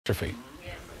catastrophe.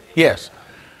 Yes.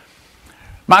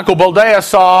 Michael Boldea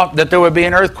saw that there would be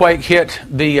an earthquake hit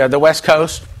the West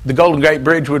Coast. The Golden Gate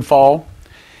Bridge would fall.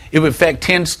 It would affect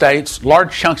 10 states.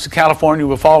 Large chunks of California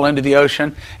would fall into the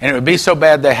ocean. And it would be so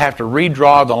bad they have to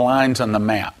redraw the lines on the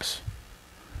maps.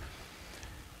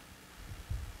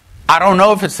 I don't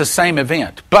know if it's the same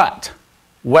event. But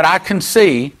what I can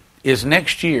see is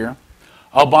next year,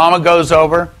 Obama goes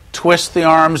over, twists the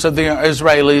arms of the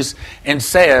Israelis, and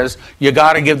says, you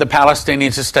got to give the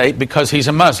Palestinians a state because he's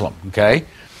a Muslim. Okay?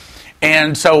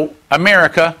 And so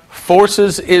America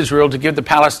forces Israel to give the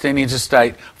Palestinians a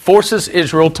state, forces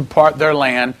Israel to part their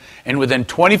land, and within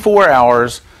 24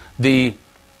 hours, the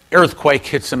earthquake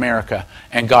hits America,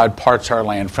 and God parts our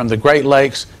land from the Great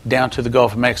Lakes down to the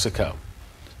Gulf of Mexico.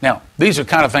 Now, these are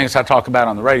kind of things I talk about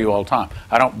on the radio all the time.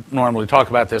 I don't normally talk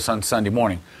about this on Sunday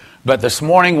morning. But this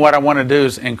morning, what I want to do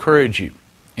is encourage you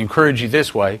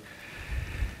this way.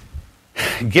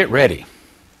 Get ready.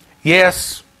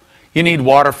 Yes, you need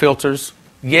water filters.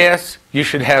 Yes, you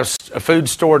should have food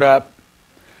stored up.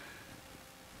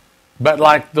 But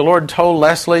like the Lord told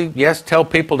Leslie, yes, tell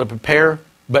people to prepare,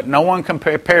 but no one can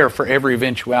prepare for every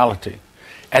eventuality.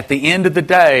 At the end of the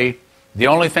day, the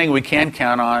only thing we can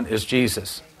count on is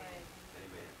Jesus.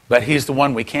 But He's the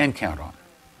one we can count on.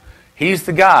 He's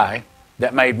the guy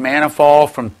that made manna fall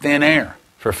from thin air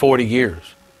for 40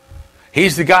 years.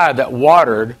 He's the guy that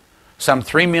watered some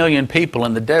 3 million people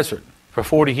in the desert for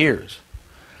 40 years.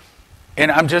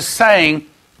 And I'm just saying,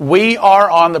 we are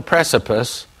on the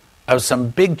precipice of some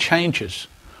big changes.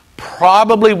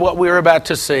 Probably what we're about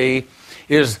to see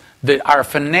is that our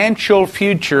financial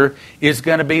future is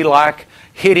going to be like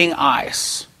hitting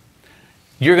ice.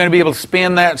 You're going to be able to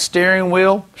spin that steering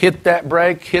wheel, hit that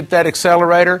brake, hit that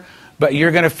accelerator, but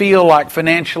you're going to feel like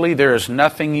financially there is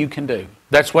nothing you can do.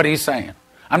 That's what he's saying.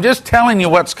 I'm just telling you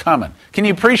what's coming. Can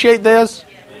you appreciate this?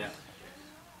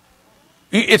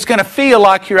 It's going to feel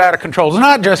like you're out of control. It's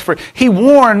not just for... He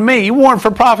warned me. He warned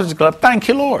for Prophecy Club. Thank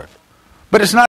you, Lord. But it's not